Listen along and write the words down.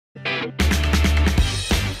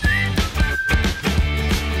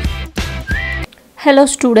Hello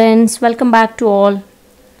students, welcome back to all.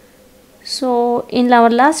 So in our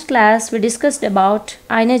last class we discussed about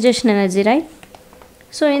ionization energy, right?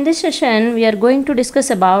 So in this session we are going to discuss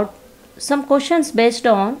about some questions based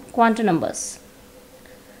on quantum numbers.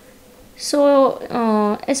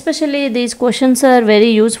 So especially these questions are very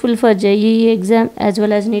useful for JEE exam as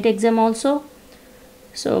well as NEET exam also.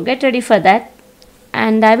 So get ready for that,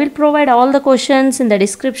 and I will provide all the questions in the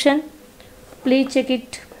description. Please check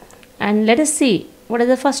it and let us see what is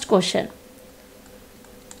the first question.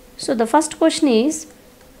 So the first question is,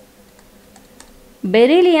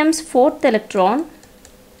 beryllium's fourth electron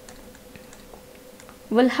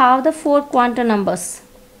will have the 4 quantum numbers.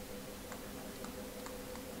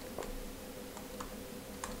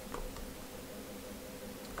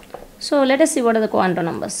 So let us see what are the quantum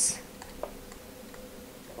numbers.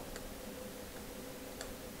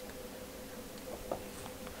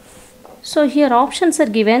 So here options are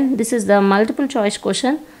given. This is the multiple choice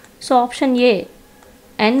question. So option A,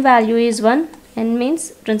 n value is 1. N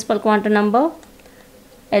means principal quantum number.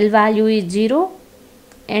 L value is 0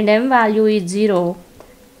 and m value is 0.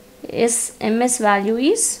 Ms value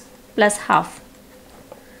is plus half.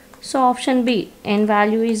 So option B, n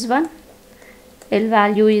value is 1. L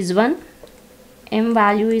value is 1. M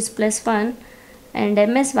value is plus 1 and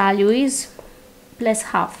ms value is plus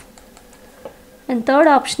half. And third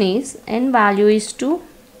option is n value is 2,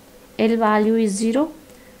 L value is 0,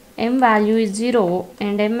 M value is 0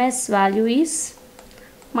 and ms value is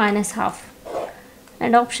minus half.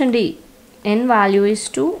 And option D, n value is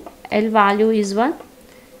 2, L value is 1,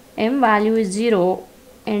 M value is 0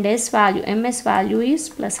 and ms value is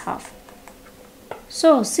plus half.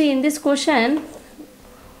 So see, in this question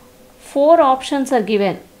 4 options are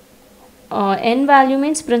given. N value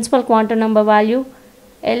means principal quantum number value,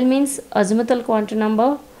 L means azimuthal quantum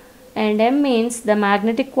number, and M means the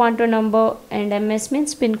magnetic quantum number, and ms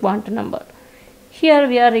means spin quantum number. Here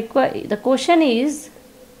we are the question is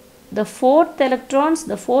the 4th electrons,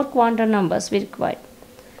 the 4 quantum numbers we require.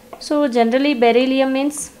 So generally beryllium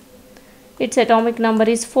means its atomic number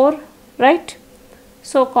is 4, right?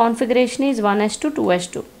 So configuration is 1s2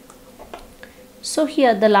 2s2. So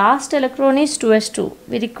here the last electron is 2s2.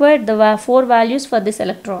 We required the 4 values for this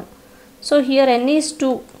electron. So here n is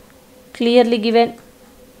 2, clearly given.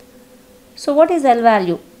 So what is L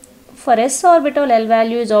value? For s orbital L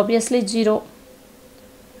value is obviously 0.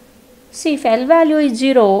 See, if L value is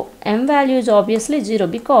 0, M value is obviously 0,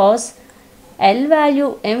 because M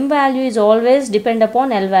value is always depend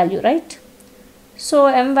upon L value, right? So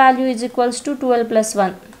M value is equals to 2L plus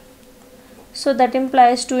 1. So that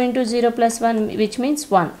implies 2 into 0 plus 1, which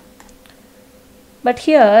means 1. But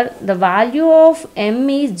here the value of M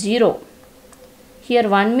is 0. Here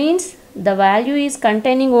 1 means the value is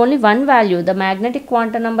containing only one value, the magnetic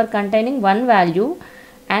quantum number containing one value,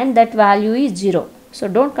 and that value is 0. So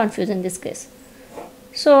don't confuse in this case.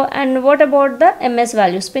 So, and what about the ms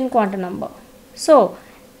value, spin quantum number? So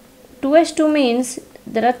 2s2 means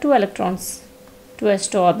there are 2 electrons,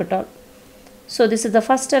 2s2 orbital. So this is the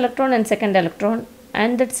first electron and second electron,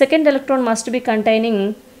 and that second electron must be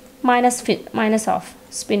containing minus half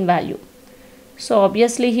spin value. So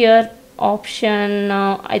obviously here option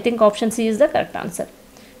I think option C is the correct answer.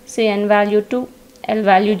 Say n value 2, L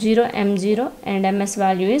value 0, M 0 and ms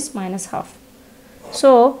value is minus half.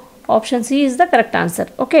 So option C is the correct answer.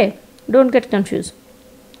 Okay, don't get confused.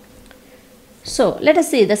 So let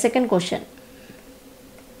us see the second question.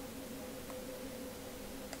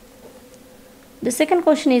 The second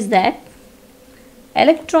question is that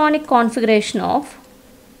electronic configuration of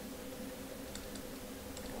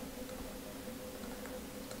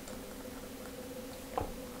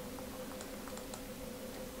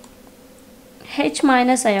H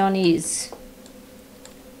minus ion is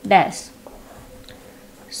dash.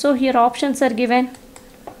 So here options are given.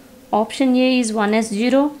 Option A is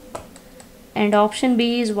 1s0 and option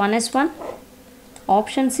B is 1s1.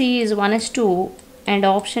 Option C is 1s2 and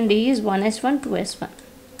option D is 1s1 2s1.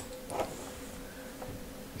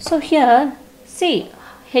 So here see,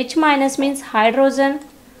 H minus means hydrogen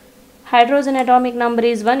atomic number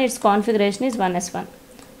is 1, its configuration is 1s1.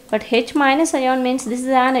 But H minus ion means this is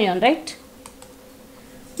an anion, right?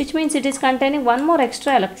 Which means it is containing one more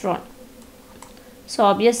extra electron. So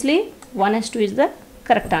obviously 1s2 is the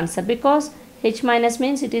correct answer, because H minus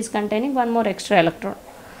means it is containing one more extra electron.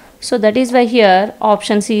 So that is why here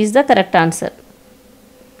option C is the correct answer.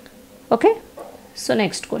 Okay, so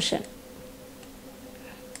next question.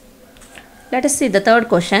 Let us see the third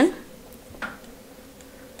question.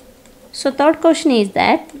 So third question is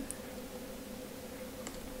that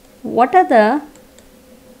what are the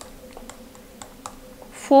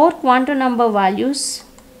 4 quantum number values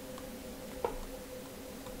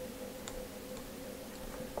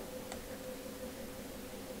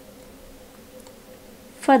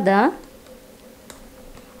for the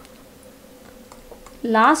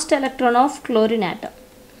last electron of chlorine atom?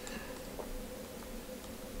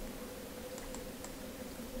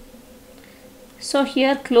 So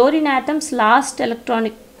here chlorine atom's last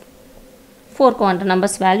electronic 4 quantum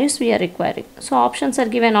numbers values we are requiring. So options are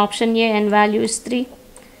given. Option A, n value is 3,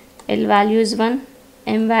 L value is 1,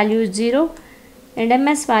 M value is 0 and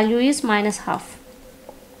MS value is minus half.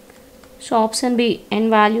 So option B, n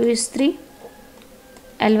value is 3,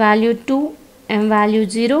 L value 2, M value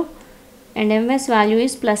 0 and MS value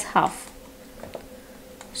is plus half.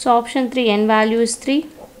 So option 3, n value is 3,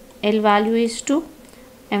 L value is 2,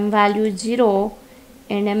 M value is 0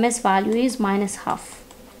 and MS value is minus half.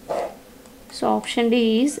 So option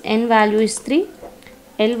D is n value is 3,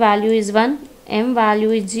 L value is 1, M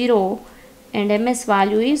value is 0 and MS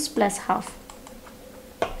value is plus half.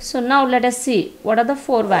 So now let us see what are the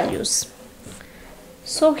 4 values.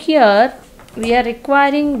 So here we are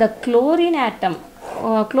requiring the chlorine atom.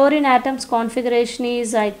 Chlorine atom's configuration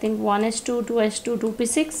is I think 1s2, 2s2,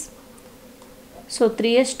 2p6. So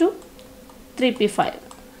 3s2, 3p5.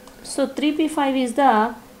 So 3p5 is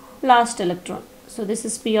the last electron. So this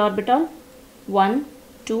is p orbital 1,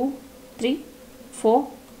 2, 3,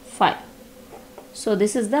 4, 5. So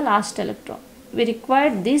this is the last electron. We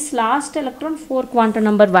required this last electron 4 quantum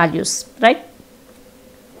number values, right?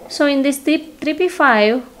 So in this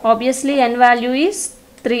 3p5, obviously n value is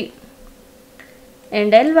 3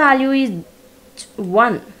 and L value is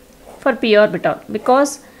 1 for p orbital,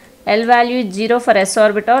 because L value is 0 for s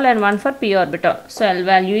orbital and 1 for p orbital. So L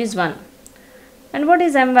value is 1. And what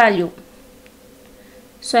is M value?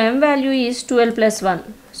 So M value is 2L plus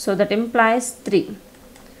 1. So that implies 3.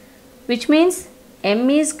 Which means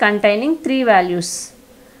M is containing 3 values.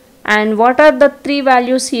 And what are the 3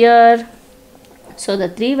 values here? So the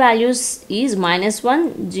 3 values is minus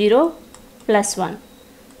 1, 0, plus 1.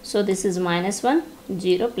 So this is minus 1,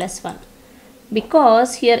 0, plus 1.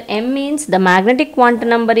 Because here M means the magnetic quantum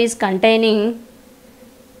number is containing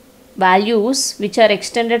values which are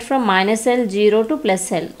extended from minus L, 0 to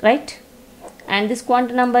plus L, right? And this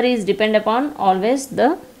quantum number is depend upon always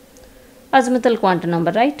the azimuthal quantum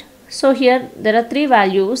number, right? So here there are 3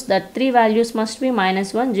 values. That 3 values must be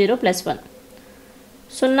minus 1, 0, plus 1.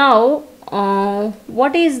 So now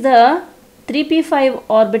what is the 3p5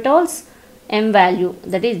 orbitals M value?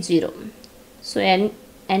 That is 0. So n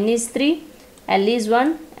is 3, L is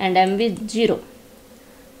 1 and M is 0.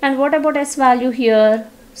 And what about S value here?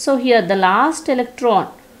 So here the last electron,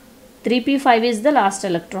 3p5 is the last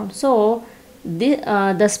electron. So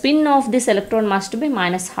the spin of this electron must be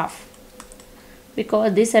minus half,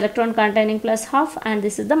 because this electron containing plus half and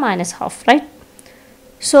this is the minus half, right?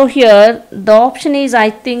 So here the option is,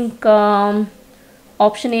 I think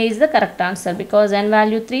option A is the correct answer, because n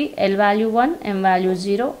value 3, L value 1, M value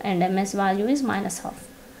 0 and MS value is minus half.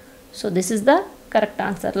 So this is the correct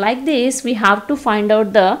answer. Like this we have to find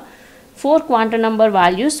out the 4 quantum number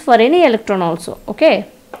values for any electron also,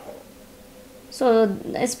 okay? So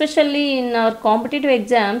especially in our competitive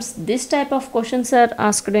exams, this type of questions are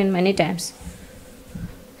asked in many times.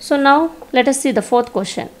 So now let us see the 4th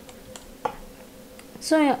question.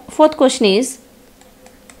 So 4th question is,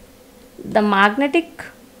 the magnetic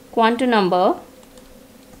quantum number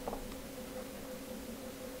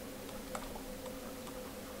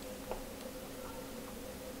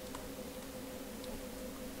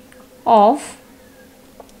of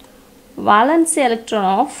valence electron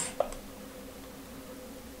of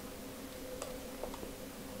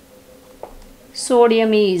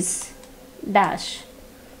sodium is dash.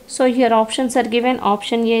 So here options are given.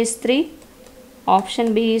 Option A is 3,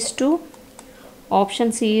 option B is 2,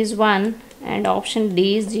 option C is 1 and option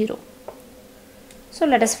D is 0. So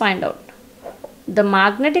let us find out. The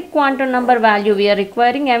magnetic quantum number value, we are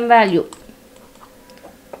requiring M value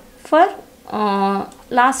for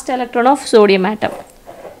last electron of sodium atom.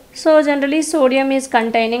 So generally sodium is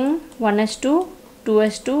containing 1s2,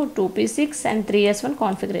 2s2, 2p6 and 3s1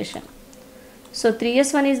 configuration. So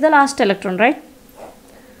 3s1 is the last electron, right?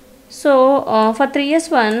 So for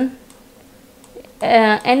 3s1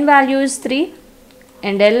 n value is 3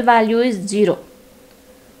 and L value is 0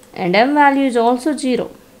 and M value is also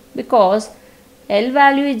 0, because L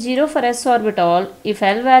value is 0 for s orbital. If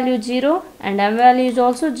L value is 0 and M value is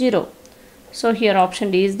also 0, so here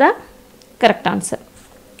option D is the correct answer,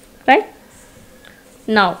 right?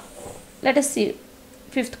 Now let us see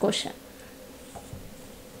 5th question.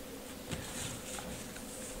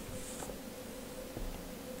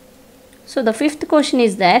 So the fifth question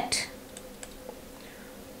is that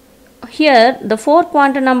here the 4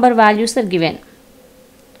 quantum number values are given.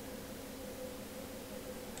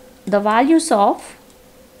 The values of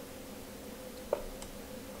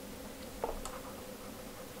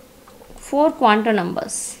four quantum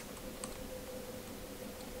numbers.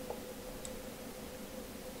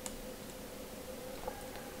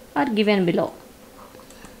 Are given below.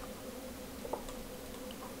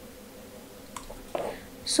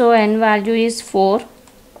 So n value is 4,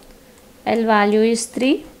 L value is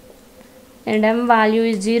 3 and M value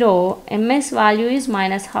is 0, MS value is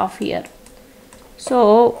minus half here.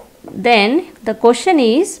 So then the question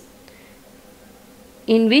is,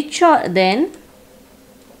 in which orbital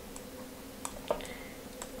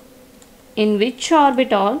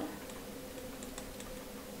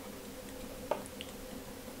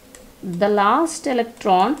the last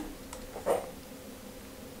electron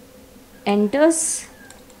enters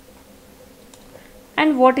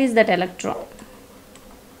and what is that electron?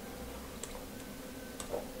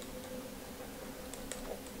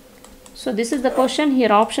 So this is the question.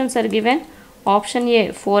 Here options are given. Option A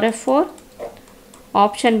 4f4,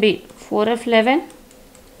 option B 4f11,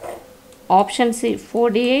 option C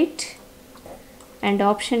 4d8 and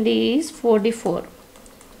option D is 4d4.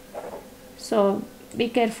 So be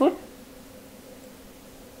careful,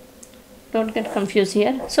 don't get confused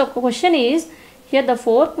here. So question is, here the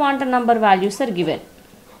 4 quantum number values are given.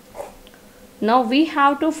 Now we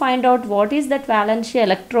have to find out what is that valency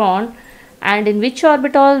electron and in which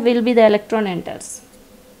orbital will be the electron enters.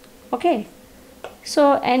 Okay,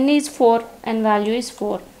 so n is 4, n value is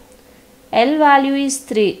 4, L value is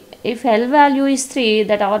 3. If L value is 3,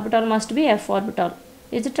 that orbital must be f orbital.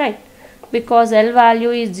 Is it right? Because L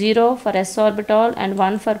value is 0 for s orbital and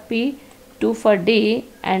 1 for p, 2 for d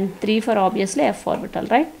and 3 for obviously f orbital,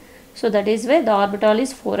 right? So that is why the orbital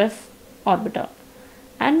is 4f orbital.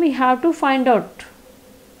 And we have to find out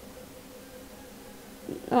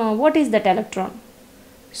what is that electron.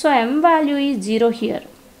 So M value is 0 here.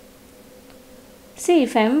 See,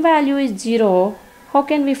 if M value is 0, how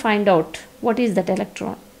can we find out what is that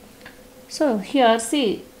electron? So here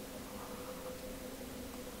see,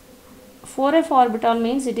 4f orbital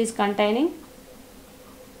means it is containing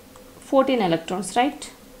 14 electrons,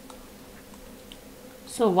 right?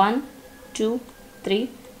 So 1, 2, 3,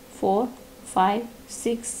 4, 5,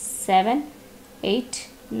 6, 7, 8,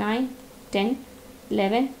 9, 10,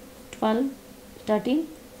 11, 12, 13,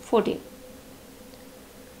 14.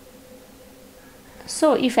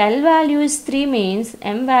 So if L value is 3 means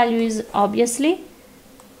M value is obviously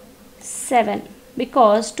 7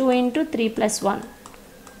 because 2 into 3 plus 1.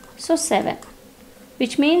 So 7,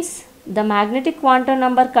 which means the magnetic quantum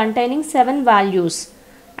number containing 7 values.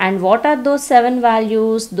 And what are those 7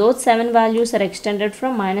 values? Those 7 values are extended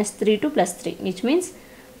from -3 to +3, which means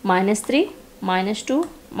 -3, -2,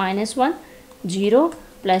 -1, 0,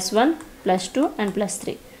 +1, +2 and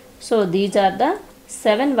 +3. So these are the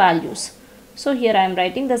 7 values. So here I am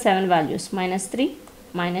writing the 7 values: -3,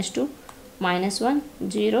 -2, -1,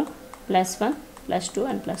 0, +1, +2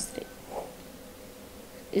 and +3.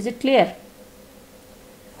 Is it clear?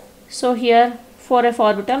 So here 4f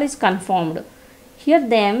orbital is confirmed. Here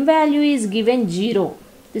the M value is given 0.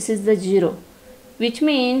 This is the 0, which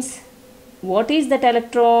means what is that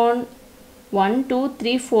electron? 1, 2,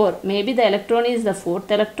 3, 4. Maybe the electron is the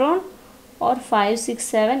 4th electron or 5, 6,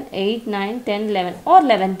 7, 8, 9, 10, 11 or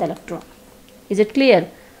 11th electron. Is it clear?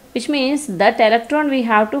 Which means that electron we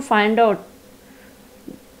have to find out.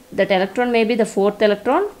 That electron may be the 4th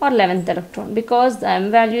electron or 11th electron because the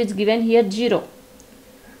M value is given here 0.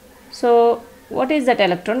 So what is that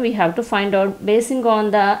electron? We have to find out basing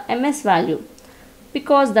on the MS value,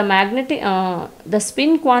 because the magnetic the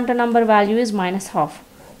spin quantum number value is -12.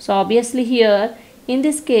 So obviously here in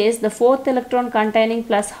this case the 4th electron containing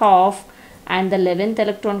 +12 and the 11th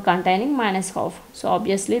electron containing -12. So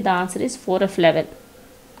obviously the answer is 4f11.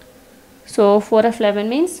 So 4f11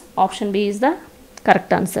 means option B is the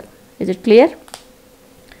correct answer. Is it clear?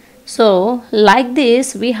 So like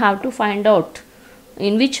this we have to find out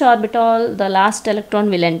in which orbital the last electron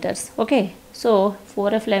will enter. Okay, so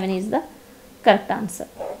 4f11 is the correct answer.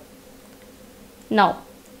 Now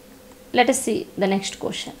let us see the next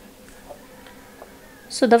question.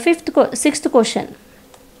 So the sixth question.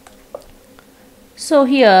 So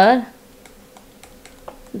here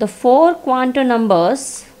the 4 quantum numbers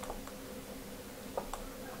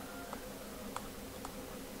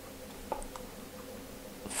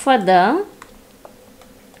for the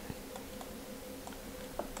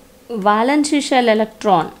valence shell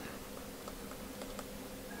electron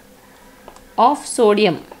of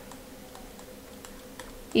sodium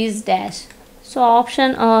is dash. So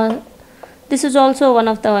option this is also one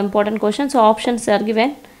of the important questions. So options are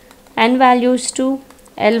given. N value is 2,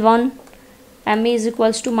 L1, M is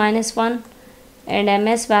equals to -1 and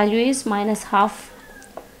MS value is -half.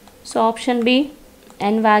 So option B,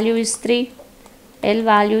 N value is 3, L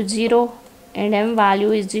value is 0 and M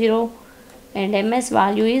value is 0 and MS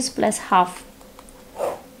value is +half.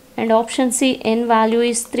 And option C, N value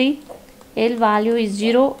is 3, L value is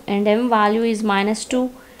 0 and M value is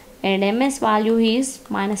 -2 and MS value is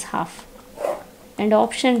 -half. And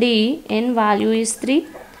option D, N value is 3,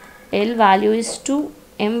 L value is 2,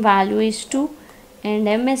 M value is 2 and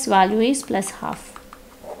MS value is +half.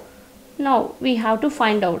 Now we have to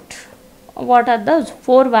find out what are the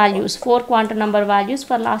four quantum number values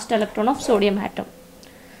for last electron of sodium atom.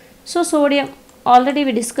 So sodium, already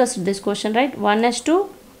we discussed this question, right? 1s2,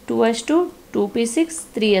 2s2, 2p6,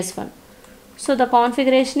 3s1. So the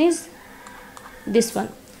configuration is this one.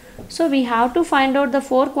 So we have to find out the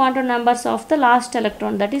four quantum numbers of the last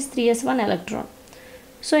electron, that is 3s1 electron.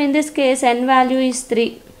 So in this case N value is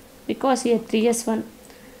 3 because here 3s1.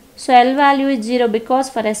 So L value is 0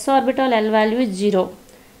 because for s orbital L value is 0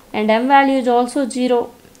 and M value is also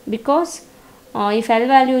 0 because if L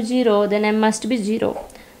value is 0 then M must be 0.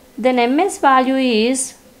 Then MS value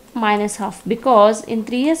is -half because in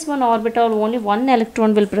 3s1 orbital only one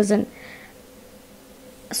electron will present,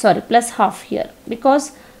 sorry, +half here,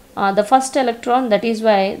 because the first electron, that is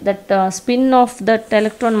why that spin of that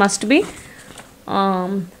electron must be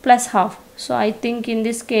 +half. So I think in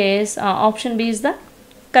this case option B is the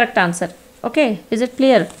correct answer. Okay, is it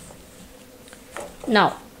clear?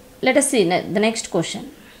 Now let us see the next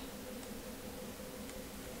question.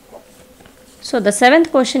 So the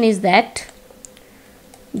seventh question is that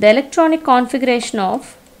the electronic configuration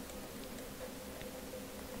of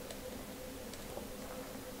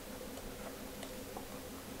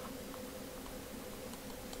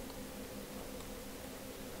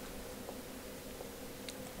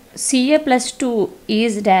Ca+2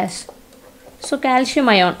 is dash. So calcium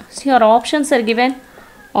ion. So your options are given.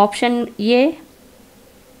 Option A,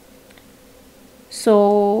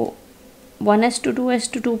 so 1s2,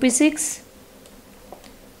 2s2, 2p6,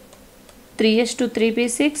 3s2,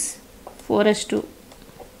 3p6, 4s2.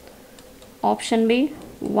 Option B,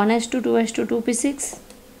 1s2, 2s2, 2p6,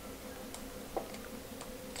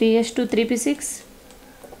 3s2, 3p6,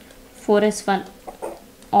 4s1.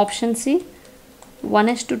 Option C,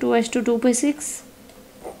 1s2, 2s2, 2p6,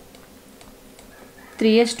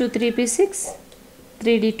 3s2, 3p6,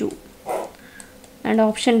 3d2. And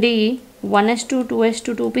option D, 1s2,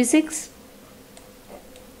 2s2, 2p6,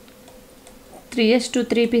 3s2,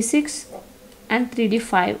 3p6 and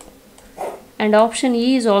 3d5. And option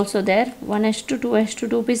E is also there, 1s2, 2s2,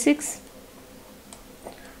 2p6,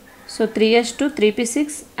 so 3s2,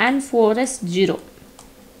 3p6 and 4s0.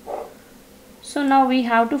 So now we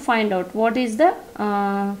have to find out what is the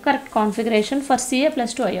correct configuration for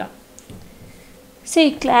Ca+2 ion.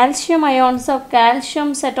 See, calcium ion, so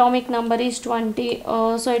calcium's atomic number is 20,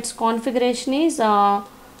 so its configuration is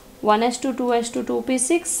 1s2, 2s2,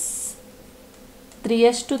 2p6,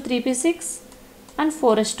 3s2, 3p6 and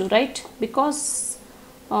 4s2, right? Because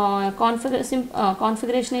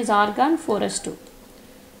configuration is argon 4s2.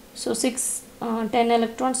 So 6, 10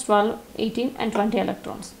 electrons, 12, 18 and 20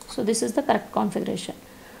 electrons. So this is the correct configuration.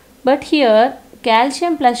 But here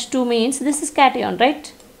calcium +2 means this is cation,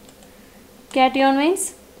 right? Cation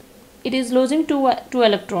means it is losing two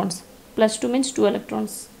electrons. +2 means 2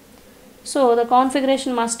 electrons. So the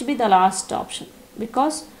configuration must be the last option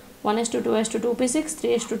because 1s2, 2s2, 2p6,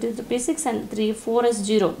 3s2, 3p6 and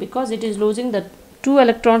 4s0 because it is losing the 2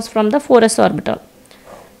 electrons from the 4s orbital.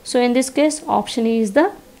 So in this case option E is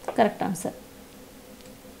the correct answer.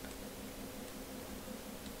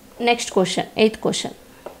 Next question, 8th question.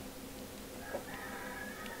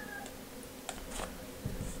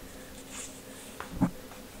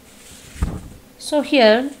 So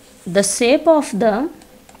here the shape of the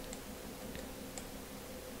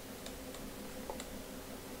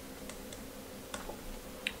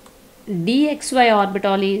dxy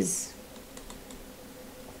orbital is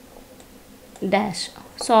dash.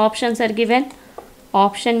 So options are given.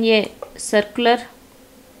 Option A, circular.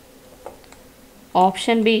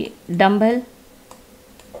 Option B, dumbbell.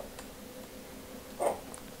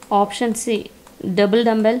 Option C, double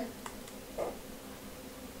dumbbell.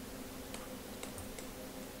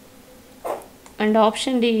 And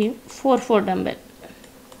option D, 4-4 dumbbell.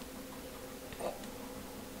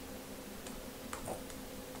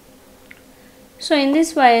 So in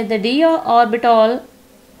this way the d orbital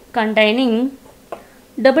containing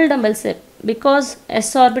double dumbbell shape because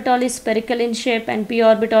s orbital is spherical in shape and p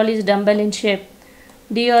orbital is dumbbell in shape,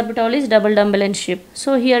 d orbital is double dumbbell in shape.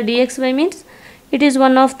 So here dxy means it is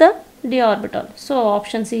one of the d orbital. So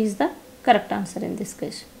option C is the correct answer in this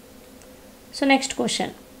case. So next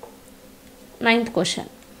question, ninth question.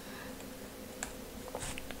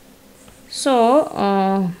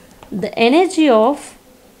 So the energy of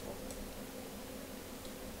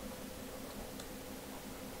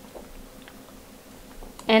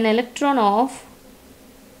an electron of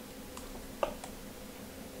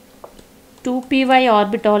 2py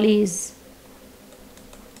orbital is,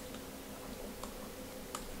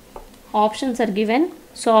 options are given.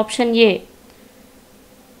 So option A,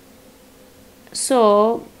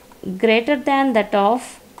 so greater than that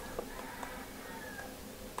of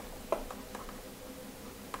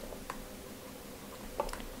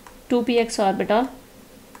two px orbital.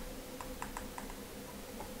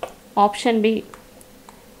 Option B,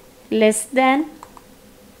 less than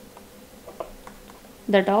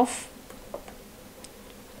that of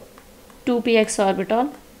 2px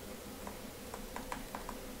orbital.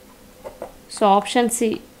 So option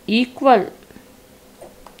C, equal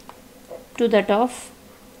to that of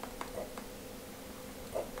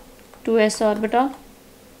 2s orbital,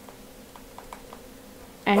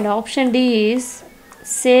 and option D is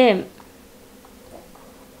same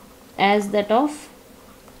as that of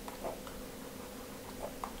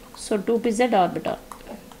 2pz orbital.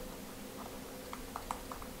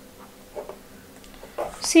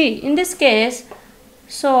 See, in this case,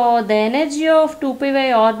 so the energy of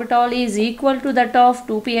 2py orbital is equal to that of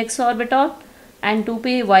 2px orbital and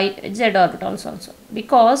 2pyz orbitals also,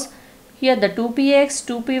 because here the 2px,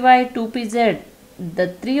 2py, 2pz, the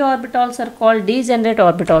three orbitals are called degenerate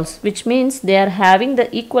orbitals, which means they are having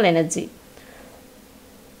the equal energy.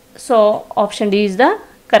 So option D is the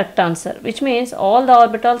correct answer, which means all the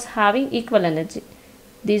orbitals having equal energy.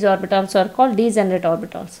 These orbitals are called degenerate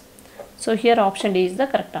orbitals. So here option D is the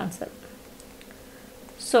correct answer.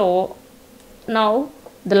 So now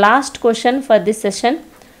the last question for this session,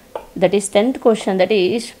 that is 10th question, that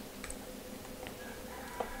is,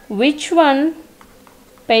 which one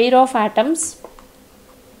pair of atoms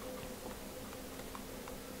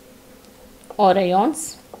or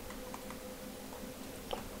ions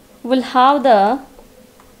will have the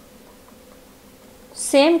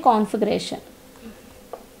same configuration?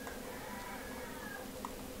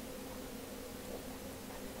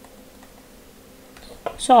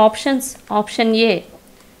 So options, option A,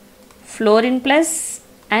 fluorine plus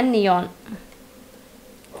and neon.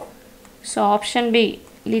 So option B,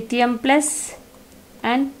 lithium plus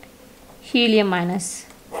and helium minus.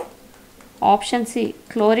 Option C,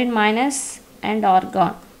 chlorine minus and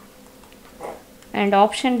argon. And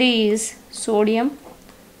option D is sodium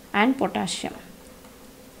and potassium.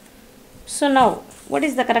 So now, what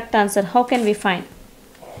is the correct answer? How can we find?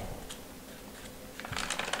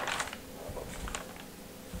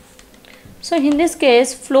 So in this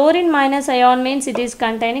case, fluorine minus ion means it is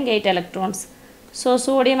containing 8 electrons. So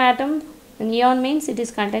sodium atom, neon means it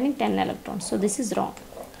is containing 10 electrons. So this is wrong.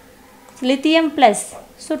 Lithium plus,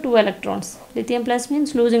 so 2 electrons. Lithium plus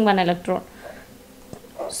means losing 1 electron.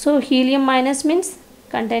 So helium minus means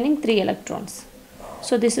containing 3 electrons.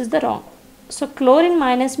 So this is the wrong. So chlorine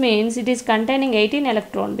minus means it is containing 18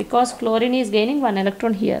 electron, because chlorine is gaining 1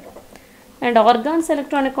 electron here. And argon's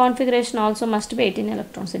electronic configuration also must be 18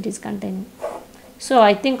 electrons it is containing. So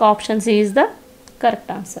I think option C is the correct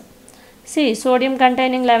answer. See, sodium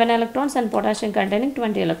containing 11 electrons and potassium containing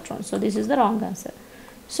 20 electrons. So this is the wrong answer.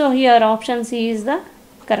 So here option C is the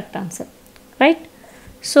correct answer, right?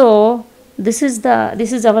 So this is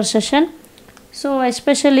our session. So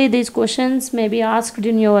especially these questions may be asked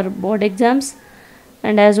in your board exams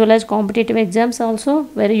and as well as competitive exams also,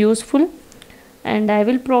 very useful. And I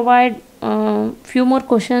will provide few more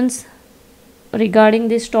questions regarding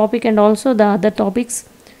this topic and also the other topics.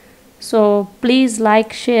 So please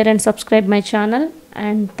like, share and subscribe my channel,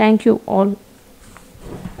 and thank you all.